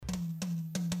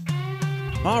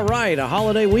All right, a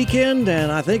holiday weekend,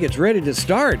 and I think it's ready to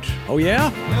start. Oh,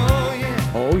 yeah? Oh,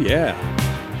 yeah. Oh,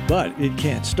 yeah. But it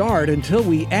can't start until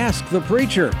we ask the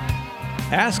preacher.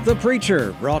 Ask the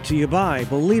Preacher, brought to you by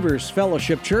Believers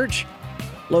Fellowship Church,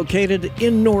 located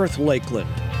in North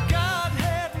Lakeland. God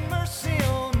have mercy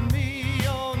on me,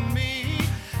 on me.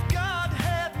 God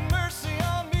have mercy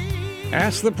on me.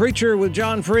 Ask the Preacher with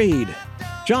John Freed.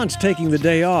 John's taking the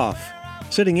day off.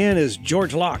 Sitting in is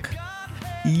George Locke.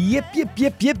 Yip,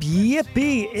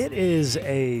 yippee. It is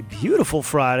a beautiful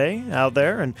Friday out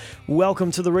there, and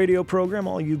welcome to the radio program,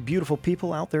 all you beautiful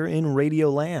people out there in Radio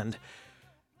Land.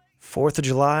 4th of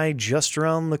July just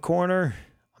around the corner,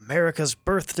 America's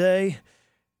birthday.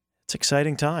 It's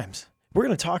exciting times. We're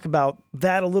going to talk about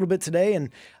that a little bit today, and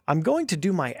I'm going to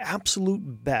do my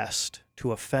absolute best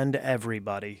to offend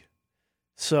everybody.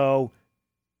 So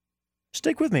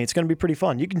stick with me. It's going to be pretty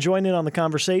fun. You can join in on the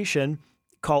conversation.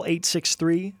 Call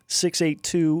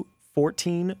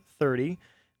 863-682-1430.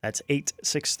 That's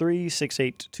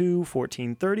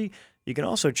 863-682-1430. You can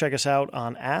also check us out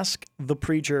on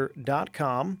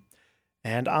AskThePreacher.com.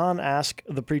 And on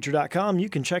AskThePreacher.com, you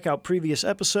can check out previous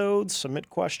episodes,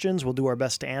 submit questions. We'll do our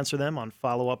best to answer them on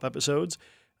follow-up episodes,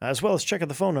 as well as check out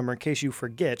the phone number in case you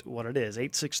forget what it is,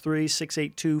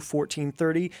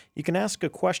 863-682-1430. You can ask a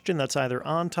question that's either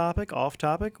on topic, off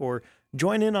topic, or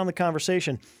join in on the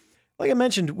conversation. Like I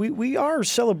mentioned, we are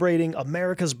celebrating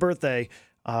America's birthday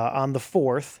on the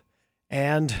 4th,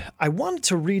 and I wanted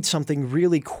to read something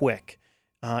really quick.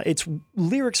 It's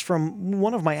lyrics from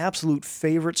one of my absolute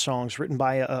favorite songs written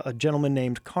by a gentleman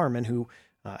named Carmen who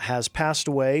has passed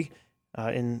away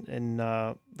in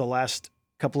the last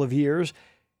couple of years,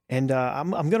 and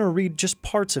I'm going to read just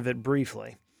parts of it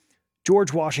briefly.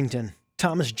 George Washington,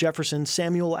 Thomas Jefferson,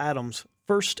 Samuel Adams,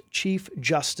 First Chief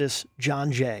Justice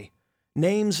John Jay.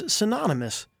 Names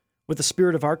synonymous with the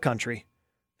spirit of our country,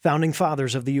 founding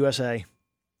fathers of the USA.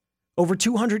 Over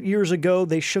 200 years ago,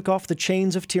 they shook off the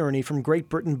chains of tyranny from Great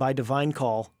Britain by divine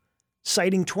call.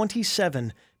 Citing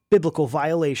 27 biblical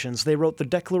violations, they wrote the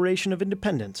Declaration of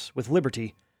Independence with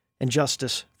liberty and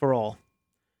justice for all.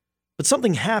 But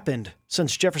something happened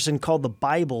since Jefferson called the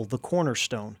Bible the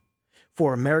cornerstone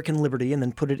for American liberty and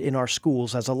then put it in our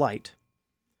schools as a light.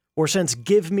 Or since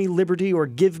give me liberty or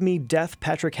give me death,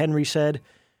 Patrick Henry said,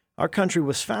 our country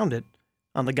was founded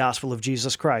on the gospel of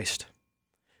Jesus Christ.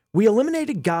 We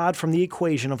eliminated God from the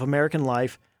equation of American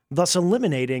life, thus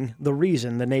eliminating the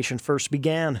reason the nation first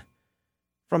began.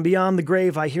 From beyond the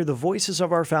grave, I hear the voices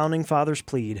of our founding fathers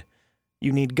plead,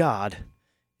 you need God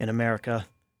in America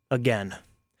again.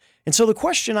 And so the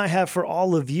question I have for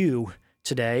all of you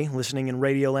today, listening in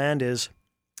Radio Land, is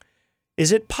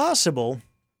it possible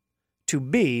to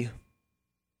be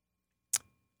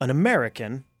an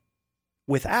American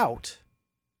without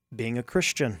being a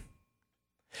Christian?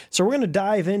 So we're going to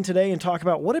dive in today and talk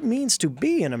about what it means to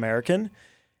be an American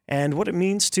and what it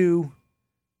means to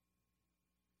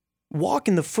walk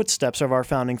in the footsteps of our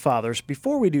founding fathers.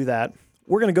 Before we do that,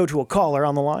 we're going to go to a caller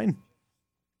on the line.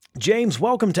 James,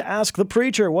 welcome to Ask the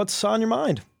Preacher. What's on your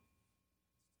mind?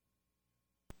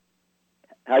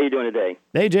 How are you doing today?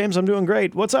 Hey, James, I'm doing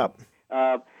great. What's up?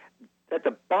 At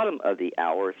the bottom of the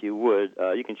hour, if you would,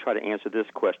 you can try to answer this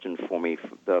question for me,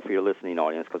 for your listening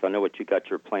audience, because I know what you got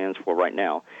your plans for right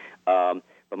now.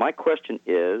 But my question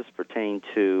is pertaining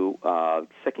to 2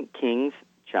 Kings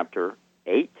chapter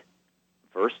 8,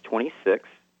 verse 26.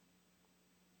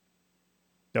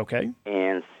 Okay.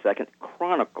 And 2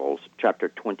 Chronicles chapter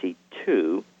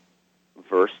 22,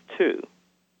 verse 2.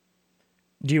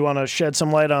 Do you want to shed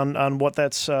some light on what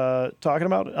that's talking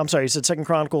about? I'm sorry, you said 2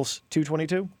 Chronicles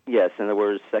 2:22? Yes, in other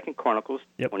words, 2 Chronicles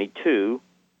 22,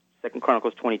 2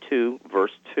 Chronicles 22,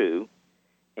 verse 2,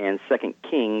 and 2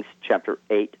 Kings chapter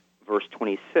 8, verse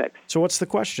 26. So what's the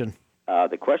question?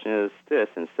 The question is this.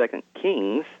 In 2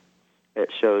 Kings, it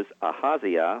shows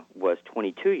Ahaziah was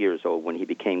 22 years old when he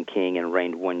became king and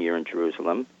reigned 1 year in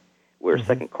Jerusalem, where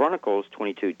 2 Chronicles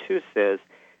 22:2 says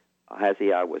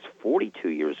Ahaziah was 42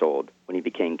 years old when he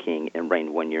became king and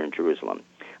reigned 1 year in Jerusalem.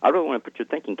 I really want to put your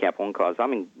thinking cap on because,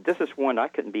 this is one I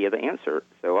couldn't be able to answer.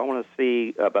 So I want to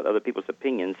see about other people's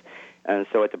opinions. And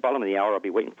so at the bottom of the hour, I'll be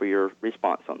waiting for your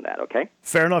response on that, okay?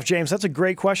 Fair enough, James. That's a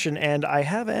great question, and I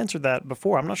have answered that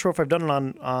before. I'm not sure if I've done it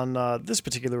on this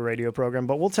particular radio program,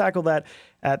 but we'll tackle that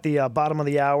at the bottom of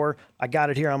the hour. I got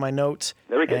it here on my notes.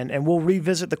 Very good. And we'll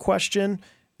revisit the question,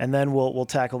 and then we'll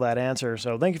tackle that answer.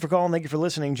 So thank you for calling. Thank you for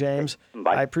listening, James.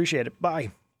 Bye. I appreciate it.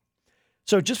 Bye.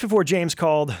 So just before James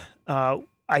called,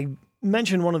 I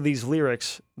mentioned one of these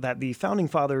lyrics that the Founding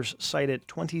Fathers cited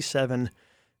 27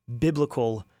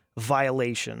 biblical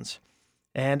violations.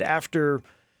 And after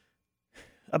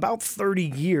about 30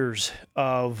 years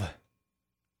of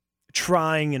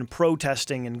trying and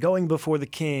protesting and going before the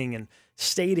king and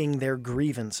stating their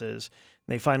grievances,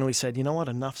 they finally said, you know what,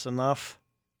 enough's enough.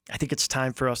 I think it's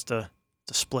time for us to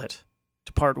split,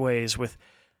 to part ways with,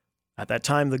 at that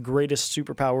time, the greatest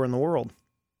superpower in the world.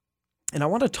 And I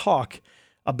want to talk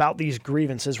about these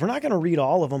grievances. We're not going to read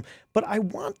all of them, but I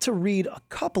want to read a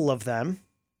couple of them.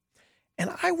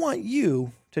 And I want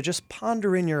you to just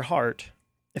ponder in your heart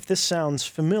if this sounds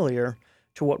familiar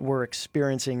to what we're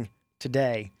experiencing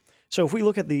today. So if we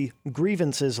look at the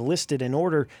grievances listed in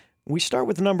order, we start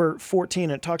with number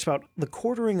 14. It talks about the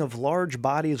quartering of large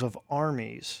bodies of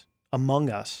armies among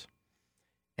us.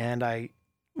 And I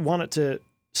wanted to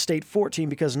state 14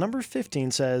 because number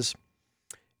 15 says,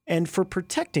 and for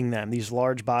protecting them, these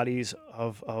large bodies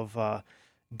of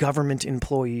government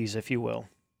employees, if you will,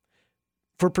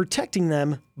 for protecting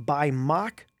them by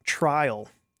mock trial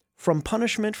from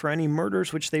punishment for any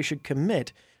murders which they should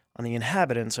commit on the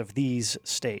inhabitants of these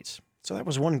states. So that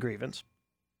was one grievance.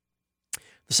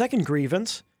 The second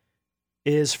grievance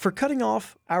is for cutting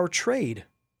off our trade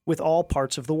with all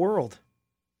parts of the world.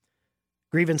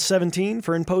 Grievance 17,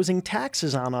 for imposing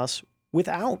taxes on us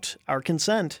without our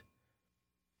consent.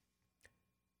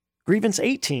 Grievance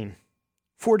 18,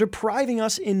 for depriving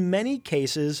us in many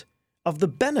cases of the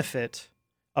benefit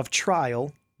of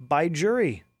trial by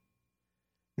jury.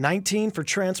 19, for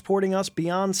transporting us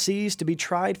beyond seas to be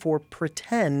tried for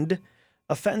pretend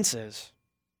offenses.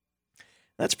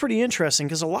 That's pretty interesting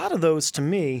because a lot of those, to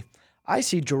me, I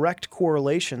see direct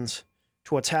correlations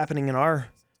to what's happening in our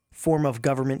form of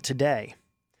government today.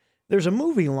 There's a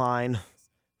movie line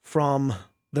from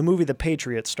the movie The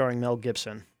Patriot starring Mel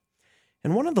Gibson.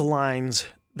 And one of the lines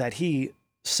that he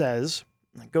says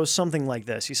goes something like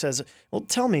this. He says, well,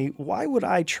 tell me, why would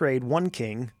I trade one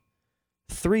king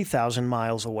 3,000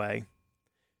 miles away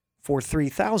for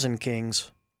 3,000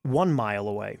 kings 1 mile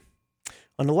away?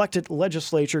 An elected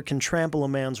legislature can trample a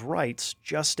man's rights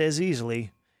just as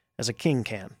easily as a king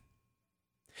can.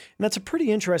 And that's a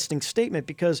pretty interesting statement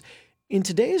because in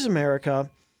today's America,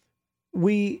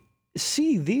 we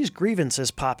see these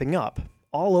grievances popping up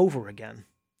all over again.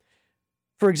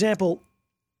 For example,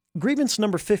 grievance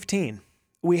number 15.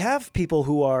 We have people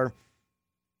who are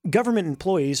government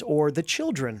employees or the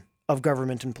children of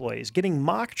government employees getting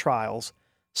mock trials,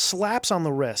 slaps on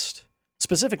the wrist,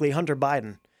 specifically Hunter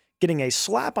Biden, getting a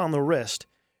slap on the wrist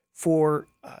for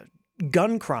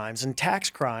gun crimes and tax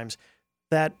crimes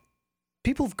that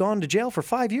people have gone to jail for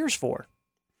 5 years for.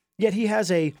 Yet he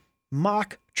has a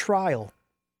mock trial,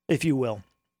 if you will.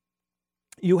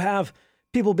 You have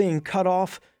people being cut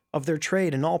off of their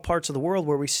trade in all parts of the world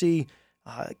where we see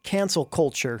cancel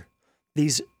culture,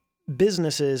 these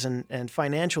businesses and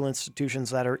financial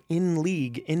institutions that are in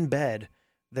league, in bed.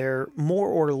 They're more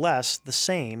or less the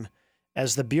same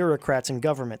as the bureaucrats in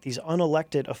government, these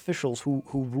unelected officials who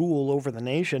rule over the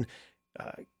nation,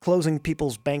 closing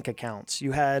people's bank accounts.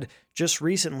 You had just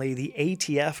recently the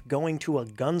ATF going to a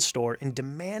gun store and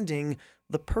demanding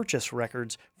the purchase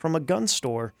records from a gun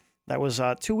store. That was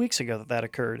 2 weeks ago that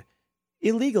occurred.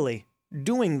 Illegally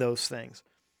doing those things.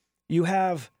 You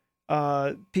have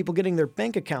people getting their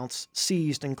bank accounts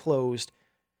seized and closed.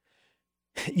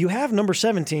 You have number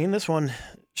 17. This one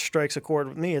strikes a chord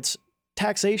with me. It's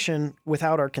taxation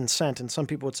without our consent. And some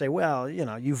people would say, well,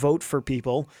 you vote for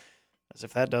people, as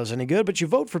if that does any good, but you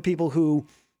vote for people who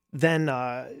then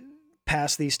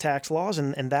pass these tax laws,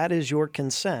 and that is your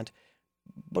consent.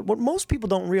 But what most people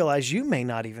don't realize, you may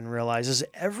not even realize, is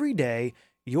every day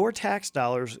your tax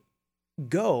dollars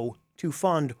go to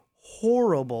fund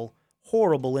horrible,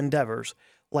 horrible endeavors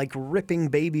like ripping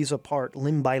babies apart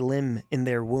limb by limb in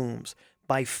their wombs,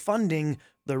 by funding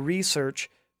the research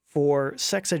for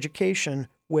sex education,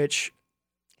 which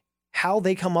how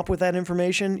they come up with that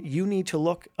information, you need to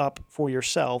look up for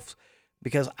yourself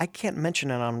because I can't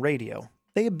mention it on radio.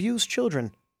 They abuse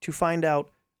children to find out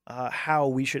how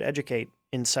we should educate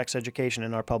in sex education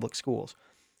in our public schools.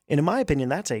 And in my opinion,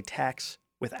 that's a tax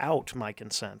without my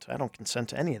consent. I don't consent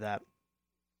to any of that.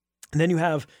 And then you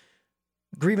have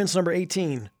grievance number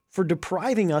 18, for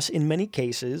depriving us in many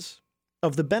cases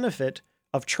of the benefit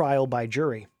of trial by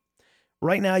jury.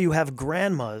 Right now you have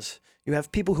grandmas, you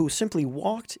have people who simply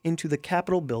walked into the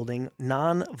Capitol building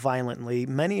non-violently,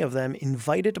 many of them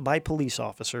invited by police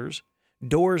officers,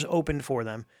 doors opened for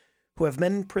them, who have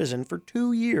been in prison for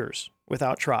 2 years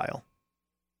without trial,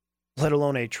 let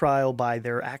alone a trial by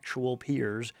their actual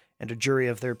peers and a jury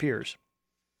of their peers.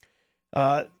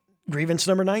 Grievance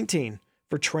number 19,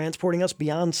 for transporting us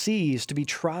beyond seas to be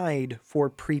tried for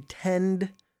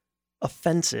pretend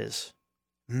offenses,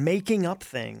 making up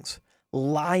things,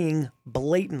 lying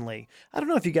blatantly. I don't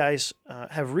know if you guys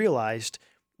have realized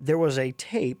there was a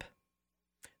tape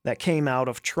that came out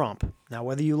of Trump. Now,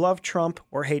 whether you love Trump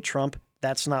or hate Trump,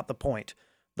 that's not the point.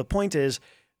 The point is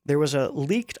there was a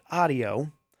leaked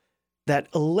audio that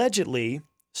allegedly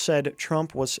said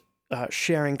Trump was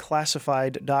sharing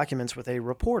classified documents with a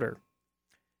reporter.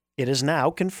 It is now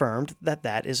confirmed that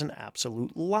that is an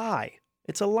absolute lie.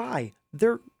 It's a lie.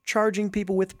 They're charging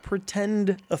people with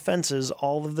pretend offenses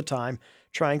all of the time,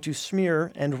 trying to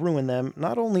smear and ruin them,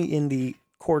 not only in the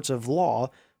courts of law,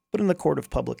 but in the court of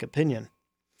public opinion.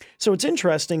 So it's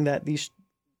interesting that these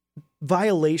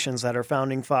violations that our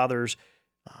founding fathers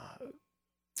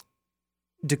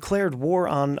declared war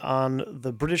on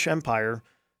the British Empire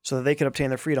so that they could obtain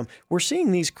their freedom, we're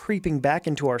seeing these creeping back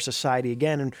into our society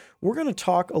again. And we're going to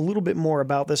talk a little bit more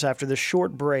about this after this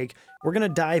short break. We're going to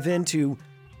dive into,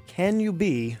 can you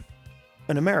be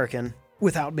an American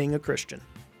without being a Christian?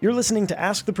 You're listening to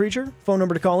Ask the Preacher. Phone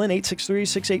number to call in,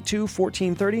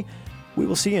 863-682-1430. We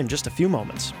will see you in just a few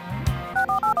moments.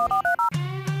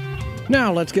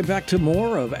 Now let's get back to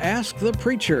more of Ask the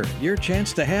Preacher, your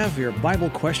chance to have your Bible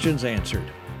questions answered.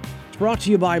 It's brought to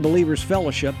you by Believers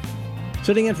Fellowship.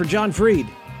 Sitting in for John Freed,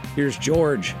 here's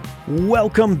George.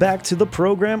 Welcome back to the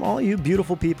program, all you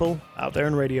beautiful people out there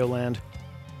in Radio Land.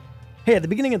 Hey, at the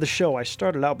beginning of the show, I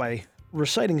started out by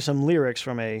reciting some lyrics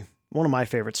from one of my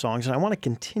favorite songs, and I want to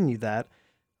continue that.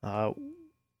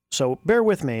 So bear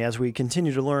with me as we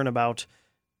continue to learn about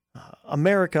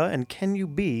America and can you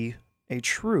be a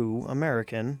true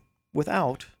American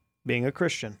without being a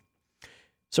Christian.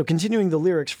 So continuing the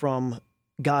lyrics from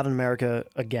God in America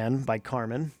Again by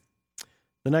Carmen,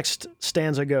 the next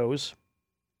stanza goes,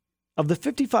 of the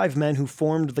 55 men who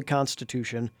formed the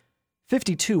Constitution,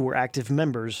 52 were active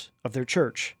members of their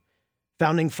church.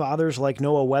 Founding fathers like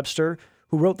Noah Webster,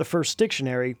 who wrote the first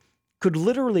dictionary, could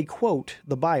literally quote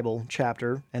the Bible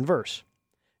chapter and verse.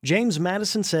 James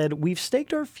Madison said, "We've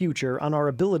staked our future on our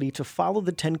ability to follow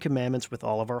the 10 Commandments with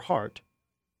all of our heart."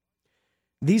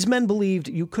 These men believed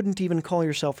you couldn't even call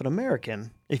yourself an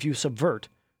American if you subvert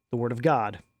the Word of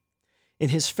God. In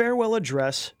his farewell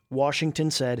address,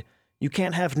 Washington said, "You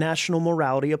can't have national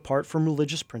morality apart from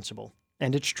religious principle."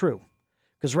 And it's true,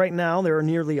 because right now there are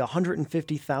nearly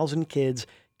 150,000 kids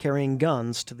carrying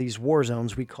guns to these war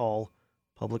zones we call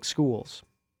public schools.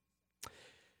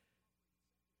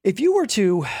 If you were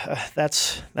to,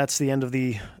 that's the end of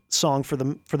the song for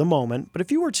the moment, but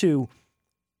if you were to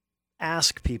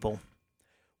ask people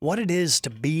what it is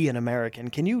to be an American,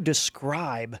 can you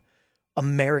describe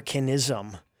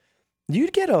Americanism?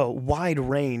 You'd get a wide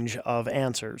range of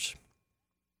answers.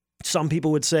 Some people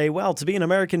would say, well, to be an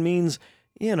American means,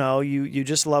 you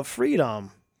just love freedom.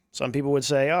 Some people would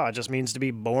say, it just means to be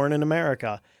born in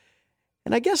America.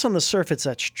 And I guess on the surface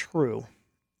that's true.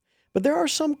 But there are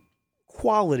some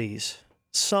qualities,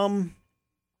 some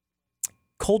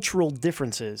cultural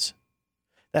differences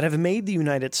that have made the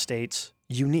United States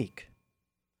unique.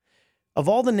 Of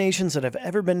all the nations that have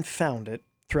ever been founded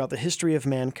throughout the history of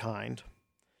mankind,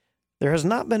 there has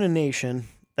not been a nation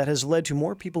that has led to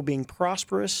more people being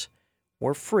prosperous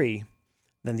or free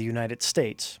than the United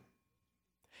States.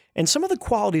 And some of the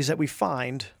qualities that we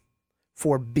find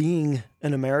for being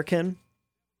an American,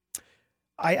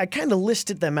 I kind of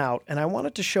listed them out, and I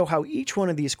wanted to show how each one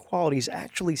of these qualities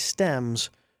actually stems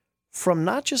from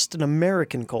not just an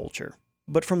American culture,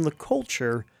 but from the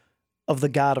culture of the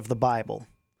God of the Bible,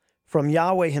 from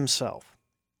Yahweh himself.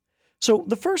 So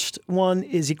the first one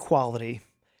is equality.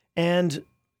 And,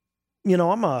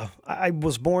 I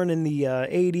was born in the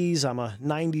 80s. I'm a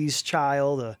 90s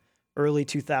child, a early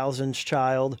 2000s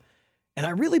child. And I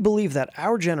really believe that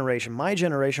our generation, my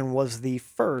generation, was the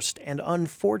first and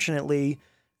unfortunately,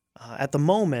 at the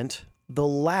moment, the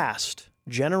last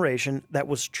generation that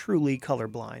was truly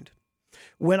colorblind.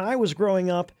 When I was growing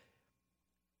up,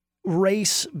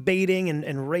 race baiting and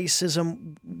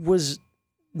racism was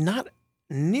not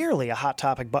nearly a hot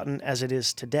topic button as it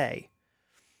is today.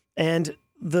 And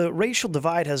the racial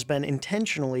divide has been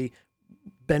intentionally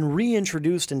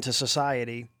reintroduced into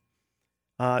society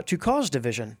to cause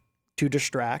division, to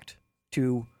distract,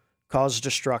 to cause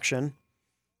destruction,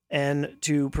 and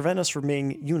to prevent us from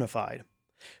being unified.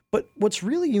 But what's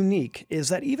really unique is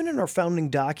that even in our founding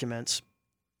documents,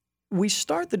 we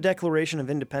start the Declaration of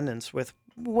Independence with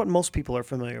what most people are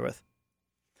familiar with,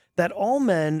 that all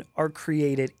men are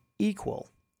created equal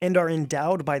and are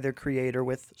endowed by their Creator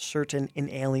with certain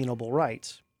inalienable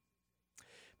rights.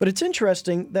 But it's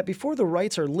interesting that before the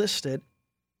rights are listed,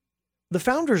 the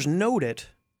founders noted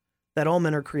that all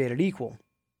men are created equal.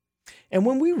 And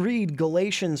when we read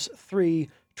Galatians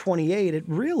 3:28, it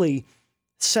really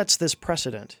sets this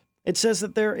precedent. It says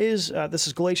that there is, this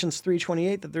is Galatians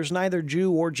 3:28, that there's neither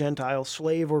Jew or Gentile,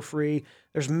 slave or free,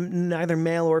 there's neither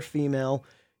male or female.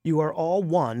 You are all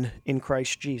one in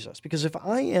Christ Jesus. Because if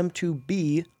I am to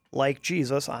be like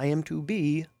Jesus, I am to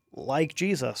be like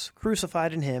Jesus,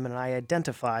 crucified in him, and I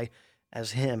identify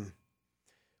as him.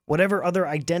 Whatever other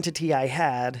identity I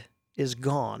had is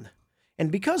gone.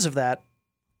 And because of that,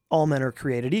 all men are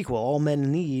created equal. All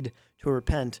men need to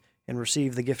repent and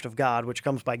receive the gift of God, which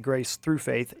comes by grace through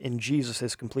faith in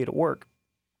Jesus' completed work.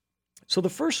 So the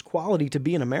first quality to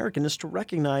be an American is to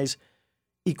recognize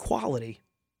equality.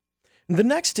 The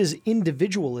next is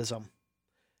individualism.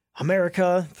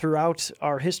 America, throughout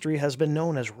our history, has been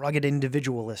known as rugged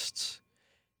individualists.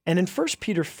 And in 1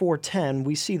 Peter 4:10,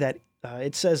 we see that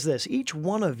it says this, each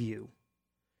one of you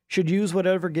should use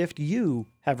whatever gift you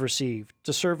have received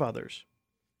to serve others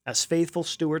as faithful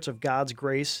stewards of God's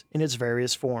grace in its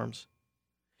various forms.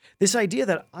 This idea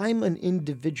that I'm an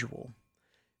individual,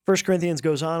 1 Corinthians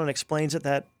goes on and explains it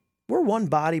that we're one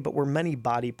body, but we're many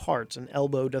body parts. An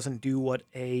elbow doesn't do what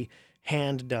a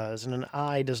hand does, and an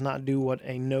eye does not do what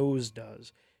a nose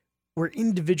does. We're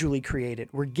individually created.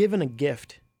 We're given a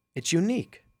gift. It's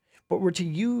unique, but we're to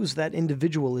use that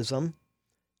individualism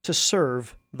to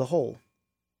serve the whole.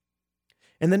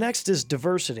 And the next is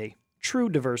diversity, true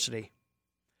diversity.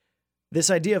 This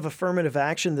idea of affirmative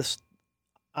action,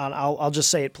 I'll just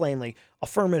say it plainly,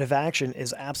 affirmative action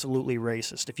is absolutely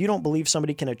racist. If you don't believe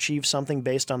somebody can achieve something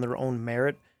based on their own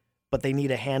merit, but they need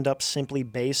a hand up simply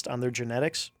based on their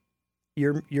genetics,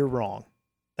 you're wrong.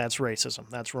 That's racism.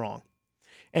 That's wrong.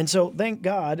 And so thank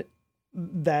God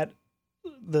that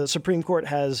the Supreme Court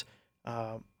has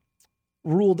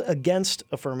ruled against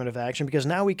affirmative action, because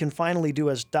now we can finally do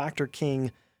as Dr.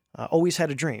 King always had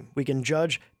a dream. We can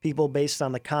judge people based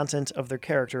on the content of their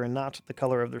character and not the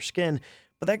color of their skin.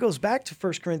 But that goes back to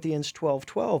 1 Corinthians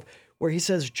 12:12, where he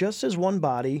says, just as one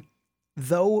body,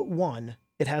 though one,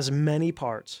 it has many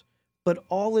parts, but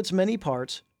all its many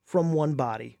parts from one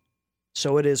body.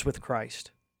 So it is with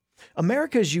Christ.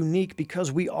 America is unique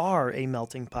because we are a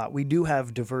melting pot. We do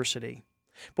have diversity.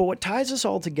 But what ties us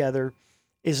all together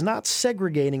is not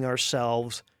segregating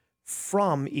ourselves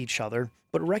from each other,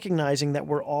 but recognizing that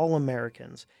we're all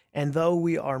Americans. And though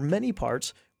we are many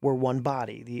parts, we're one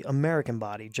body, the American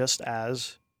body, just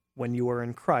as when you are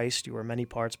in Christ, you are many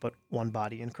parts, but one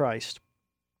body in Christ.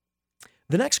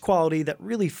 The next quality that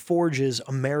really forges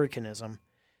Americanism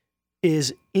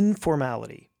is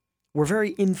informality. We're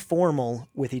very informal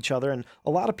with each other, and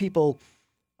a lot of people,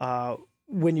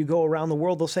 when you go around the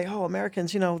world, they'll say, oh,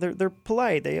 Americans, they're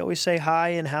polite. They always say hi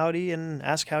and howdy and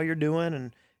ask how you're doing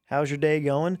and how's your day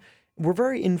going. We're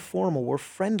very informal. We're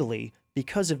friendly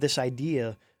because of this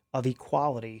idea of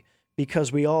equality,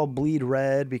 because we all bleed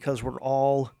red, because we're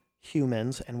all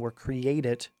humans and we're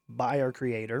created by our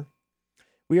Creator.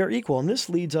 We are equal, and this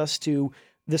leads us to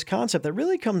this concept that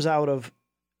really comes out of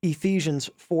Ephesians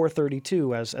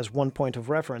 4:32 as one point of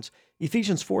reference.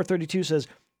 Ephesians 4:32 says,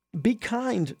 be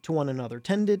kind to one another,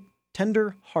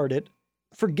 tender-hearted,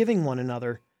 forgiving one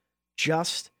another,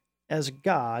 just as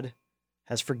God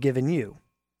has forgiven you.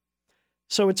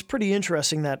 So it's pretty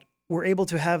interesting that we're able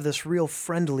to have this real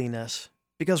friendliness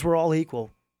because we're all equal,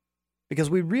 because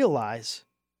we realize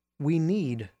we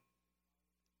need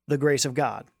the grace of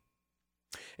God.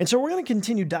 And so we're going to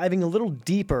continue diving a little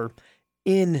deeper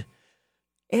in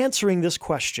answering this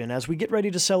question as we get ready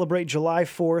to celebrate July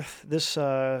 4th this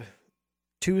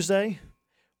Tuesday.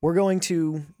 We're going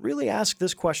to really ask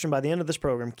this question by the end of this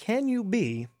program. Can you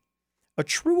be a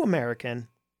true American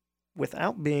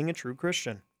without being a true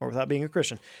Christian, or without being a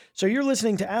Christian? So you're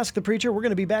listening to Ask the Preacher. We're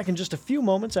going to be back in just a few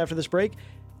moments after this break.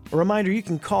 A reminder, you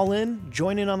can call in,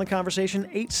 join in on the conversation,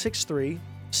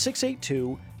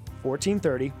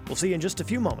 863-682-1430. We'll see you in just a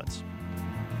few moments.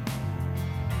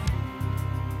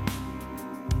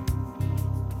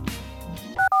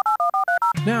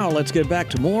 Now let's get back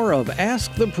to more of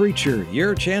Ask the Preacher,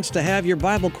 your chance to have your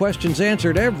Bible questions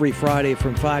answered every Friday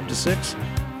from 5 to 6.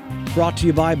 Brought to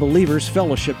you by Believers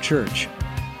Fellowship Church.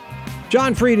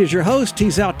 John Freed is your host.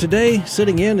 He's out today.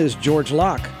 Sitting in is George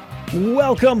Locke.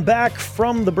 Welcome back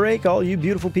from the break, all you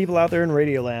beautiful people out there in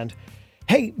Radioland.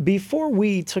 Hey, before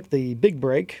we took the big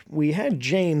break, we had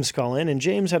James call in, and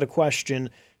James had a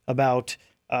question about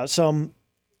some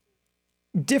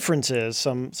differences.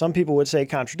 Some people would say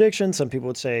contradictions, some people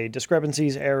would say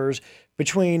discrepancies, errors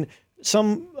between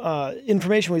some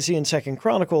information we see in 2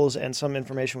 Chronicles and some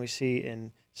information we see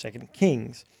in 2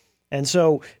 Kings. And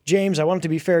so, James, I want it to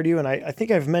be fair to you, and I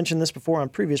think I've mentioned this before on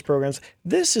previous programs.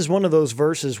 This is one of those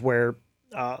verses where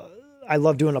I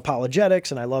love doing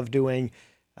apologetics, and I love doing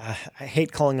I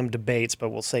hate calling them debates, but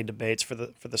we'll say debates for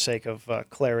the sake of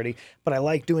clarity. But I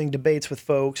like doing debates with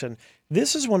folks, and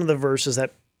this is one of the verses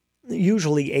that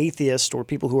usually atheists or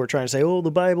people who are trying to say, "Oh,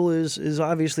 the Bible is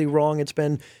obviously wrong. It's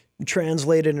been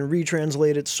translated and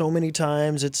retranslated so many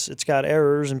times. It's got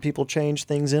errors, and people change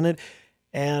things in it."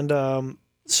 And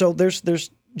so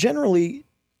there's generally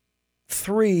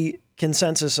three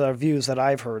consensus views that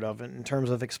I've heard of in terms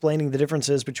of explaining the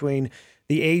differences between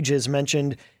the ages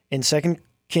mentioned in 2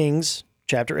 Kings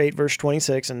chapter 8, verse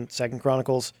 26, and 2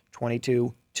 Chronicles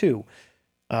 22:2.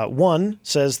 One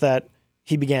says that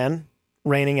he began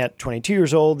reigning at 22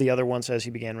 years old. The other one says he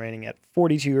began reigning at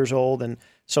 42 years old. And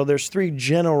so there's three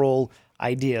general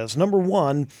ideas. Number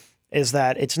one is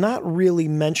that it's not really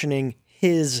mentioning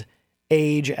his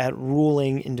age at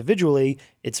ruling individually.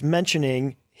 It's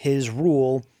mentioning his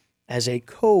rule as a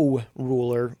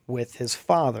co-ruler with his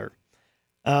father.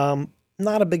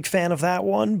 Not a big fan of that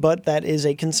one, but that is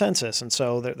a consensus. And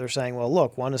so they're saying, well,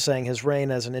 look, one is saying his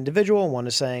reign as an individual. One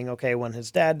is saying, okay, when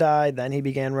his dad died, then he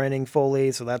began reigning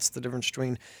fully. So that's the difference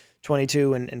between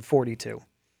 22 and 42.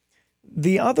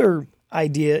 The other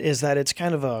idea is that it's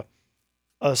kind of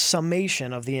a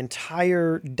summation of the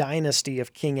entire dynasty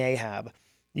of King Ahab.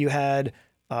 You had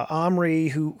Omri,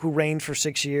 who reigned for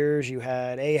 6 years. You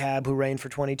had Ahab, who reigned for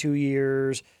 22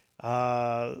 years.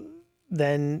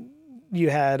 Then you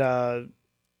had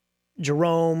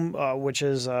Jerome, which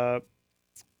is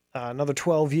another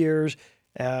 12 years.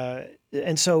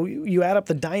 And so you add up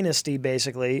the dynasty,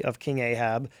 basically, of King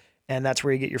Ahab, and that's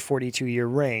where you get your 42-year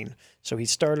reign. So he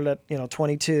started at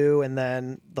 22, and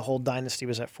then the whole dynasty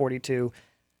was at 42.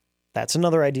 That's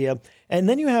another idea. And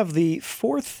then you have the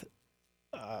fourth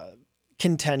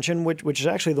contention, which is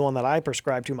actually the one that I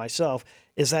prescribe to myself,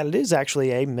 is that it is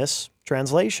actually a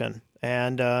mistranslation.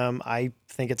 And I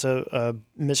think it's a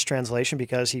mistranslation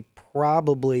because he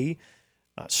probably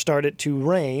started to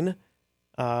reign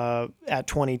at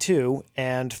 22,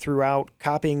 and throughout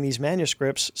copying these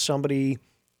manuscripts, somebody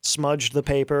smudged the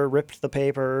paper, ripped the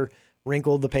paper,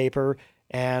 wrinkled the paper,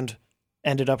 and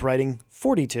ended up writing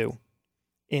 42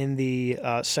 in the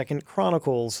Second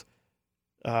Chronicles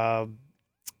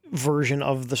version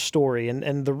of the story.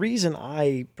 And the reason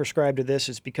I prescribe to this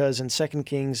is because in 2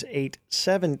 Kings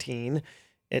 8:17,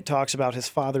 it talks about his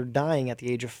father dying at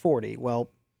the age of 40. Well,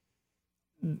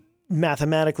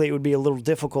 mathematically, it would be a little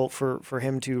difficult for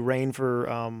him to reign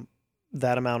for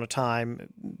that amount of time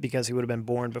because he would have been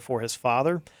born before his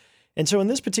father. And so in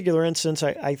this particular instance,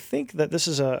 I think that this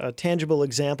is a tangible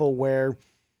example where,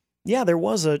 yeah, there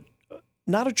was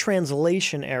not a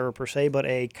translation error per se, but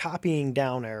a copying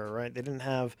down error, right? They didn't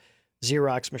have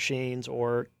Xerox machines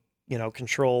or,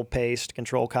 control paste,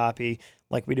 control copy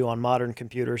like we do on modern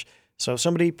computers. So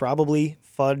somebody probably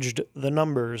fudged the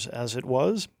numbers as it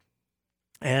was.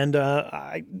 And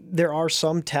there are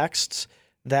some texts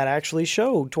that actually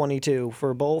show 22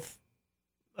 for both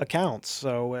accounts.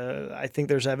 So I think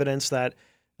there's evidence that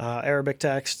Arabic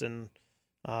text and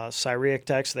Syriac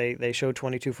text, they show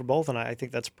 22 for both, and I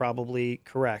think that's probably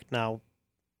correct. Now,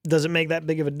 does it make that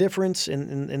big of a difference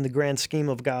in the grand scheme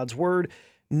of God's word?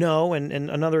 No, and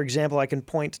another example I can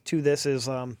point to this is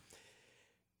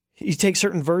you take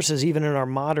certain verses, even in our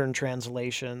modern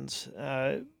translations,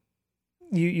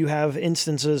 you have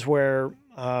instances where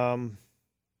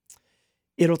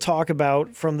it'll talk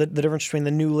about from the difference between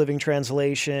the New Living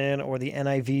Translation or the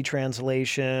NIV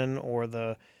translation or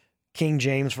the King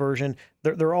James Version.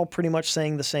 They're all pretty much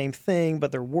saying the same thing,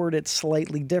 but they're worded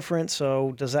slightly different.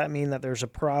 So does that mean that there's a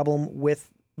problem with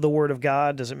the Word of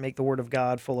God? Does it make the Word of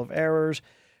God full of errors?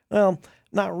 Well,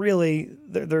 not really.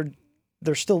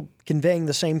 They're still conveying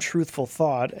the same truthful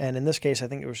thought, and in this case, I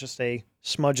think it was just a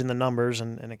smudge in the numbers,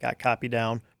 and it got copied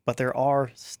down. But there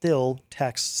are still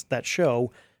texts that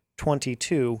show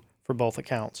 22 for both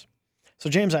accounts. So,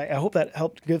 James, I hope that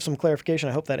helped give some clarification.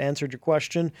 I hope that answered your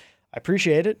question. I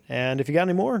appreciate it, and if you got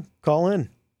any more, call in.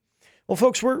 Well,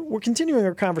 folks, we're continuing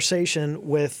our conversation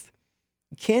with,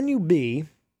 can you be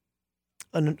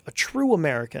a true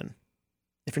American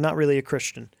if you're not really a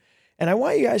Christian? And I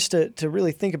want you guys to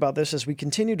really think about this as we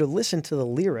continue to listen to the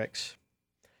lyrics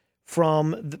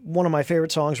from one of my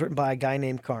favorite songs written by a guy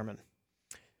named Carmen.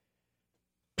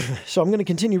 So I'm going to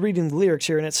continue reading the lyrics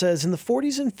here, and it says, in the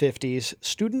 40s and 50s,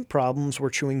 student problems were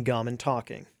chewing gum and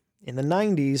talking. In the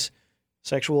 90s,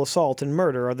 sexual assault and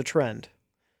murder are the trend.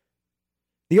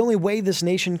 The only way this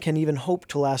nation can even hope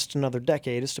to last another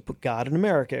decade is to put God in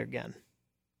America again.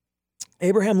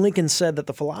 Abraham Lincoln said that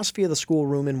the philosophy of the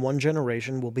schoolroom in one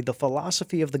generation will be the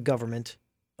philosophy of the government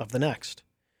of the next.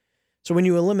 So when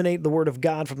you eliminate the word of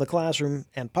God from the classroom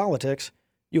and politics,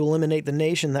 you eliminate the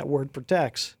nation that word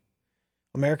protects.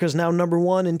 America is now number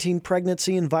 1 in teen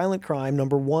pregnancy and violent crime,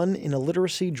 number 1 in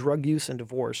illiteracy, drug use, and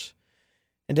divorce.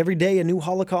 And every day a new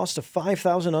holocaust of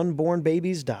 5,000 unborn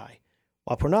babies die,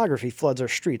 while pornography floods our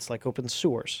streets like open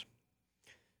sewers.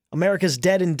 America's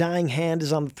dead and dying hand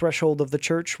is on the threshold of the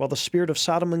church, while the spirit of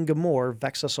Sodom and Gomorrah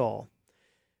vex us all.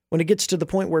 When it gets to the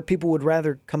point where people would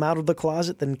rather come out of the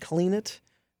closet than clean it,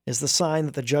 is the sign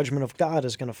that the judgment of God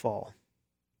is going to fall.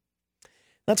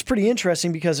 That's pretty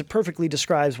interesting because it perfectly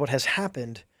describes what has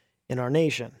happened in our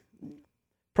nation.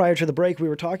 Prior to the break, we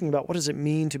were talking about what does it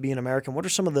mean to be an American? What are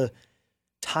some of the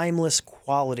timeless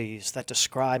qualities that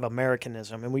describe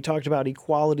Americanism? And we talked about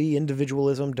equality,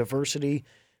 individualism, diversity,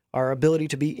 our ability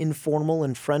to be informal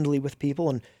and friendly with people.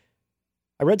 And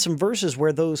I read some verses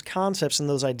where those concepts and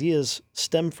those ideas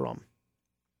stem from.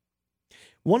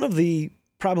 One of the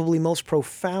probably most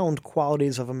profound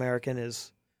qualities of American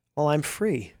is, well, I'm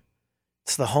free.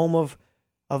 It's the home of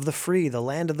the free, the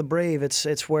land of the brave.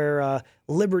 It's where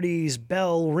liberty's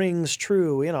bell rings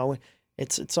true. You know,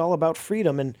 it's all about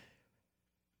freedom. And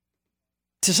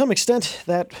to some extent,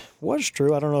 that was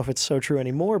true. I don't know if it's so true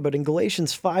anymore, but in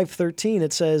Galatians 5:13,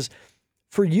 it says,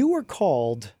 "For you are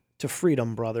called to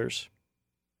freedom, brothers.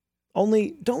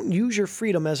 Only don't use your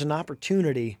freedom as an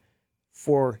opportunity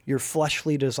for your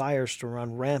fleshly desires to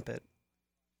run rampant,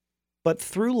 but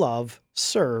through love,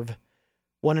 serve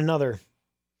one another."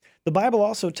 The Bible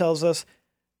also tells us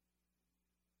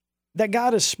that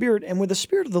God is spirit, and where the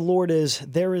spirit of the Lord is,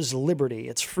 there is liberty.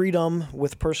 It's freedom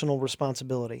with personal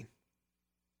responsibility.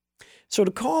 So to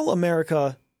call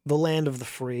America the land of the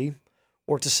free,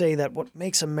 or to say that what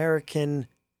makes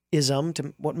Americanism,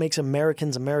 what makes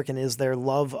Americans American is their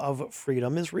love of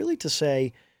freedom, is really to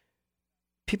say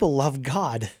people love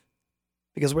God,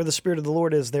 because where the spirit of the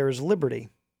Lord is, there is liberty.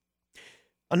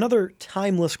 Another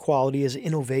timeless quality is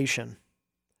innovation.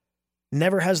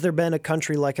 Never has there been a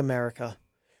country like America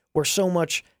where so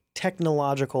much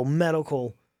technological,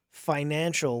 medical,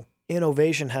 financial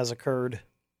innovation has occurred.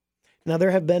 Now,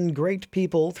 there have been great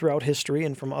people throughout history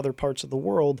and from other parts of the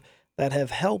world that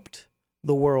have helped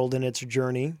the world in its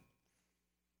journey,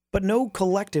 but no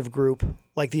collective group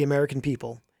like the American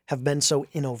people have been so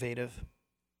innovative.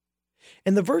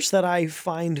 And the verse that I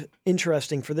find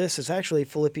interesting for this is actually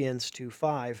Philippians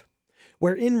 2:5,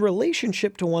 where in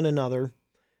relationship to one another,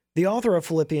 the author of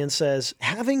Philippians says,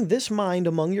 "Having this mind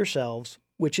among yourselves,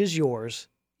 which is yours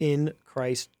in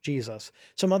Christ Jesus."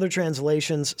 Some other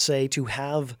translations say to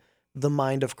have the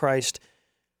mind of Christ.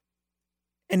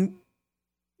 And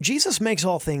Jesus makes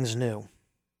all things new.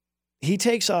 He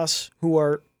takes us who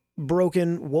are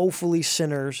broken, woefully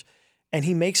sinners, and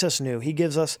he makes us new. He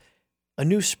gives us a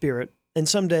new spirit, and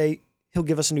someday he'll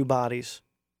give us new bodies.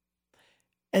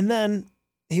 And then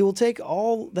he will take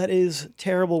all that is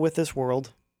terrible with this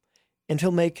world, and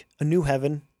he'll make a new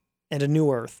heaven and a new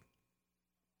earth.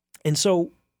 And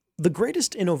so the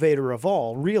greatest innovator of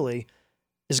all, really,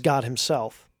 is God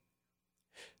himself.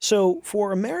 So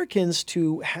for Americans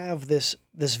to have this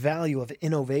value of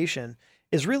innovation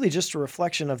is really just a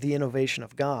reflection of the innovation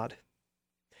of God.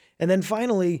 And then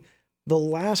finally, the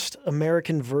last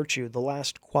American virtue, the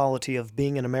last quality of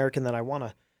being an American that I want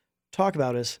to talk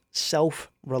about is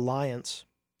self-reliance.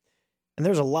 And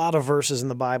there's a lot of verses in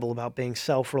the Bible about being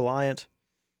self-reliant,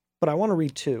 but I want to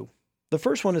read two. The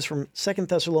first one is from 2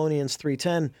 Thessalonians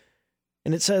 3:10,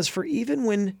 and it says, "For even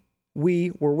when we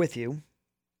were with you,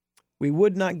 we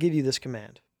would not give you this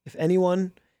command. If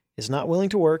anyone is not willing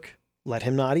to work, let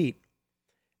him not eat."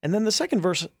 And then the second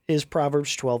verse is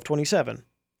Proverbs 12:27.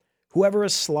 "Whoever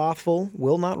is slothful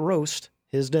will not roast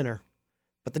his dinner,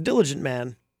 but the diligent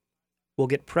man will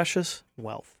get precious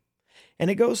wealth."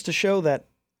 And it goes to show that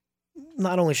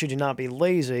not only should you not be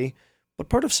lazy, but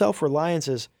part of self-reliance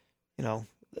is,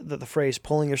 the phrase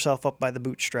pulling yourself up by the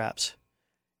bootstraps.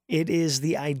 It is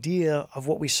the idea of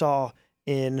what we saw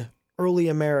in early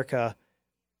America,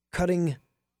 cutting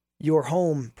your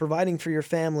home, providing for your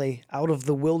family out of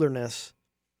the wilderness,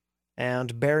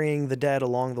 and burying the dead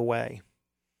along the way.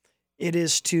 It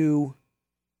is to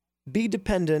be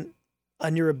dependent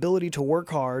on your ability to work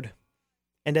hard,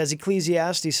 and as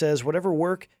Ecclesiastes says, whatever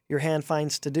work your hand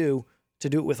finds to do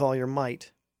it with all your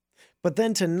might. But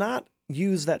then to not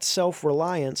use that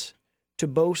self-reliance to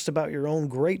boast about your own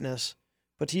greatness,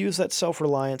 but to use that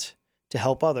self-reliance to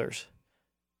help others,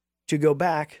 to go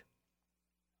back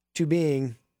to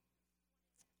being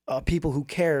people who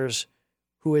cares,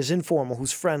 who is informal,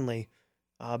 who's friendly,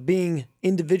 being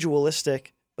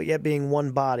individualistic, but yet being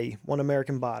one body, one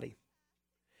American body.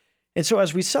 And so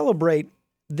as we celebrate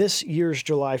this year's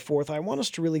July 4th, I want us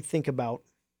to really think about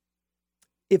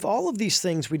if all of these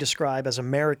things we describe as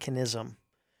Americanism,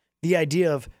 the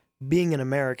idea of being an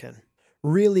American,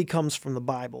 really comes from the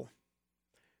Bible,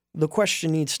 the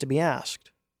question needs to be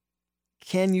asked: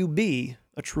 can you be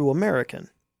a true American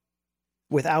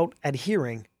without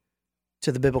adhering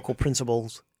to the biblical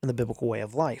principles and the biblical way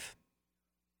of life?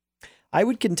 I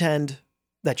would contend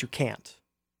that you can't.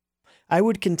 I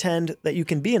would contend that you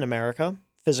can be in America,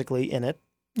 physically in it.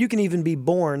 You can even be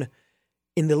born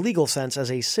in the legal sense as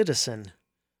a citizen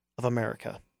of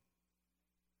America.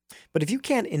 But if you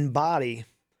can't embody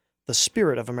the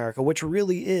spirit of America, which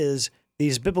really is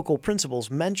these biblical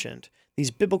principles mentioned,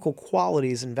 these biblical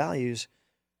qualities and values,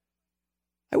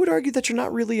 I would argue that you're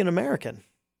not really an American.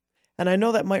 And I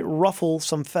know that might ruffle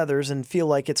some feathers and feel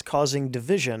like it's causing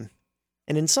division,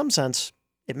 and in some sense,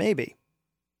 it may be.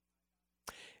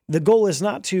 The goal is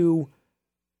not to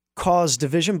cause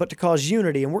division, but to cause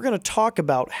unity, and we're going to talk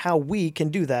about how we can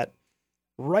do that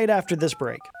right after this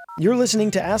break. You're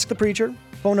listening to Ask the Preacher.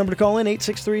 Phone number to call in,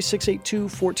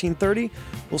 863-682-1430.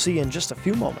 We'll see you in just a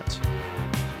few moments.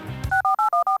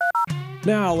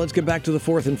 Now, let's get back to the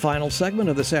fourth and final segment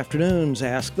of this afternoon's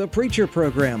Ask the Preacher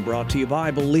program, brought to you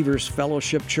by Believers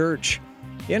Fellowship Church.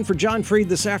 In for John Freed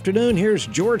this afternoon, here's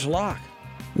George Locke.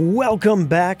 Welcome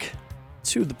back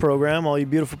to the program, all you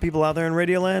beautiful people out there in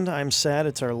Radioland. I'm sad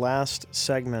it's our last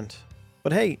segment.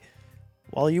 But hey,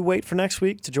 while you wait for next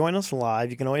week to join us live,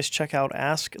 you can always check out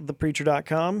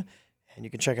askthepreacher.com, and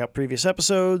you can check out previous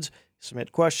episodes,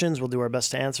 submit questions. We'll do our best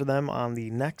to answer them on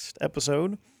the next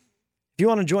episode. If you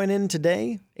want to join in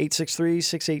today,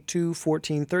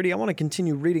 863-682-1430. I want to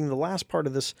continue reading the last part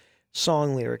of this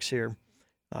song lyrics here.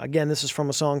 Again, this is from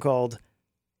a song called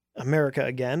America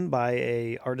Again by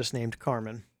an artist named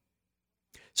Carmen.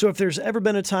 So if there's ever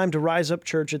been a time to rise up,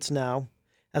 church, it's now.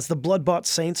 As the blood-bought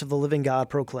saints of the living God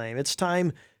proclaim, it's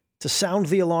time to sound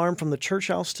the alarm from the church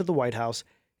house to the White House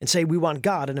and say we want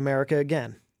God in America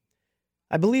again.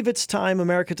 I believe it's time,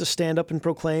 America, to stand up and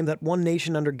proclaim that one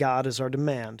nation under God is our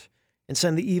demand, and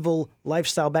send the evil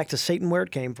lifestyle back to Satan where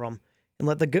it came from, and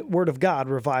let the word of God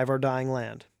revive our dying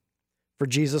land. For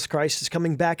Jesus Christ is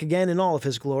coming back again in all of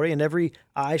his glory, and every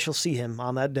eye shall see him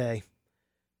on that day.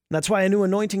 And that's why a new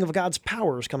anointing of God's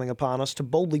power is coming upon us to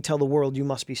boldly tell the world you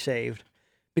must be saved.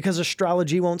 Because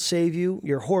astrology won't save you,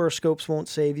 your horoscopes won't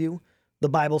save you. The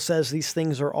Bible says these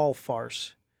things are all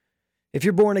farce. If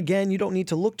you're born again, you don't need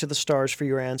to look to the stars for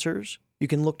your answers. You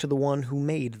can look to the one who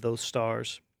made those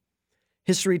stars.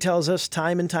 History tells us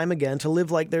time and time again to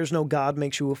live like there's no God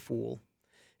makes you a fool.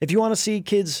 If you want to see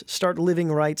kids start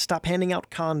living right, stop handing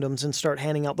out condoms and start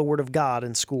handing out the Word of God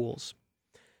in schools.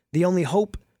 The only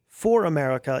hope for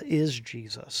America is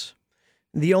Jesus.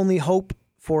 The only hope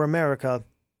for America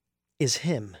is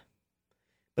Him.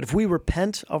 But if we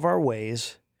repent of our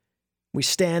ways, we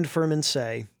stand firm and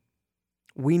say,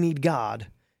 we need God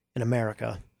in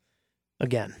America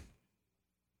again.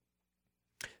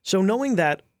 So knowing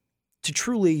that to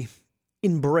truly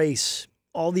embrace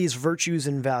all these virtues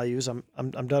and values, I'm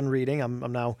done reading.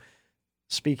 I'm now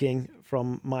speaking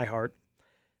from my heart.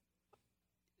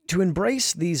 To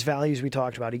embrace these values we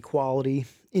talked about, equality,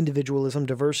 individualism,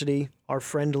 diversity, our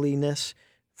friendliness,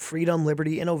 freedom,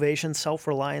 liberty, innovation,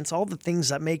 self-reliance, all the things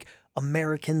that make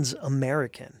Americans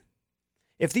American.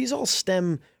 If these all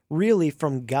stem really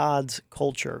from God's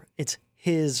culture, it's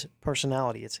His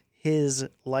personality, it's His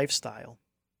lifestyle.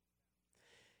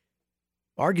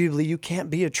 Arguably, you can't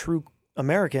be a true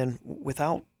American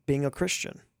without being a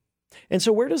Christian. And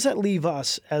so where does that leave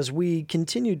us as we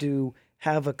continue to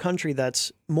have a country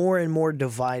that's more and more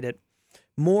divided,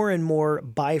 more and more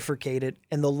bifurcated,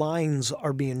 and the lines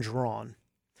are being drawn?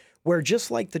 Where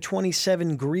just like the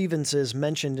 27 grievances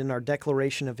mentioned in our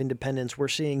Declaration of Independence, we're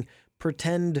seeing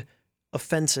pretend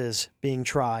offenses being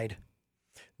tried.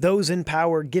 Those in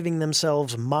power giving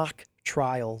themselves mock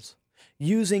trials,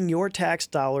 using your tax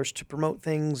dollars to promote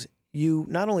things you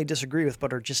not only disagree with,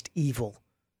 but are just evil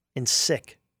and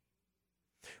sick.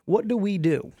 What do we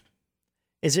do?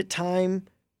 Is it time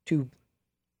to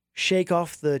shake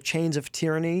off the chains of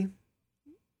tyranny?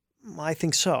 I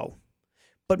think so,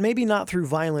 but maybe not through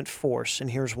violent force, and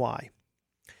here's why.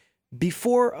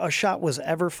 Before a shot was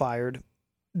ever fired,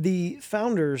 the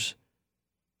founders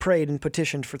prayed and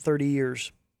petitioned for 30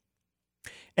 years.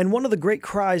 And one of the great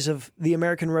cries of the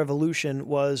American Revolution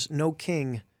was, no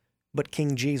king but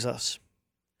King Jesus.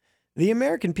 The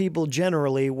American people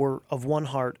generally were of one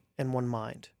heart and one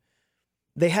mind.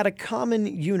 They had a common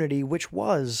unity, which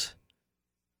was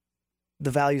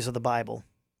the values of the Bible.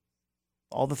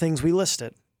 All the things we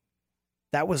listed.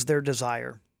 That was their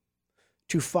desire,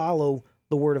 to follow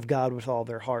the Word of God with all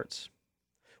their hearts.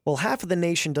 Well, half of the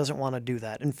nation doesn't want to do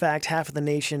that. In fact, half of the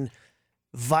nation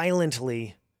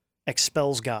violently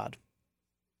expels God.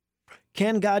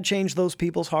 Can God change those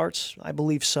people's hearts? I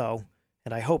believe so,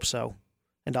 and I hope so,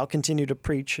 and I'll continue to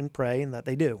preach and pray and that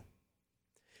they do.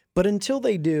 But until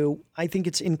they do, I think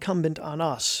it's incumbent on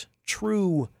us,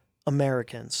 true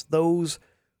Americans, those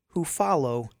who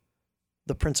follow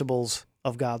the principles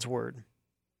of God's Word,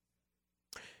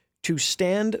 to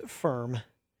stand firm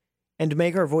and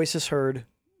make our voices heard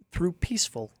through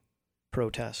peaceful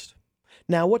protest.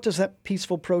 Now, what does that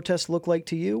peaceful protest look like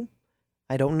to you?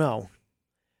 I don't know.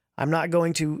 I'm not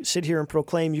going to sit here and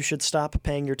proclaim you should stop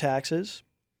paying your taxes.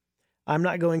 I'm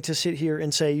not going to sit here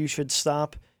and say you should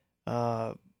stop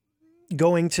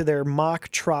going to their mock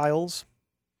trials,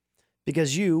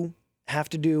 because you have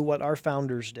to do what our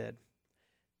founders did.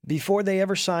 Before they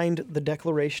ever signed the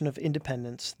Declaration of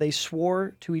Independence, they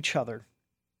swore to each other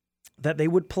that they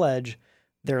would pledge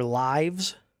their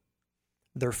lives,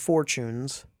 their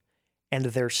fortunes, and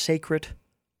their sacred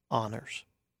honors.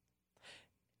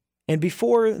 And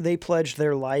before they pledged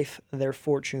their life, their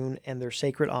fortune, and their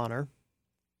sacred honor,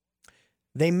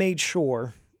 they made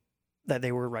sure that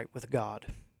they were right with God.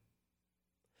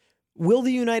 Will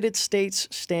the United States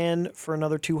stand for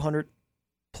another 200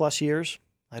 plus years?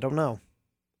 I don't know.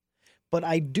 But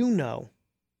I do know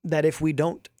that if we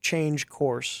don't change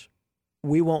course,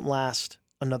 we won't last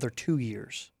another 2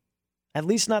 years. At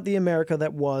least not the America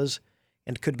that was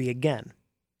and could be again.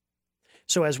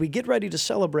 So as we get ready to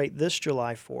celebrate this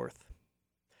July 4th,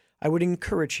 I would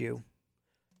encourage you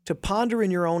to ponder in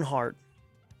your own heart,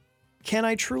 can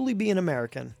I truly be an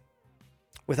American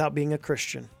without being a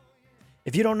Christian?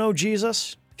 If you don't know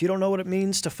Jesus, if you don't know what it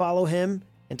means to follow him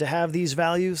and to have these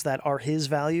values that are his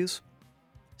values,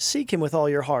 seek him with all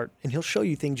your heart, and he'll show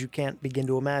you things you can't begin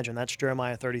to imagine. That's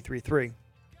Jeremiah 33:3.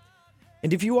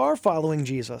 And if you are following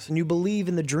Jesus and you believe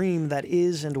in the dream that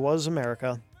is and was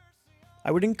America,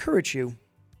 I would encourage you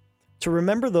to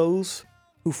remember those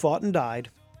who fought and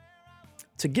died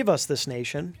to give us this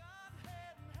nation,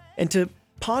 and to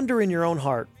ponder in your own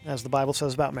heart, as the Bible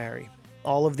says about Mary,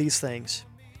 all of these things,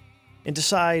 and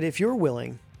decide if you're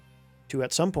willing to,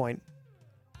 at some point,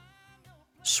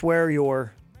 swear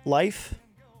your life,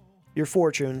 your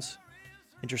fortunes,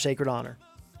 and your sacred honor.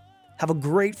 Have a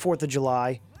great 4th of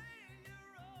July.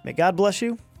 May God bless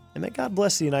you, and may God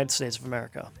bless the United States of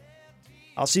America.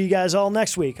 I'll see you guys all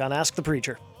next week on Ask the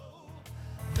Preacher.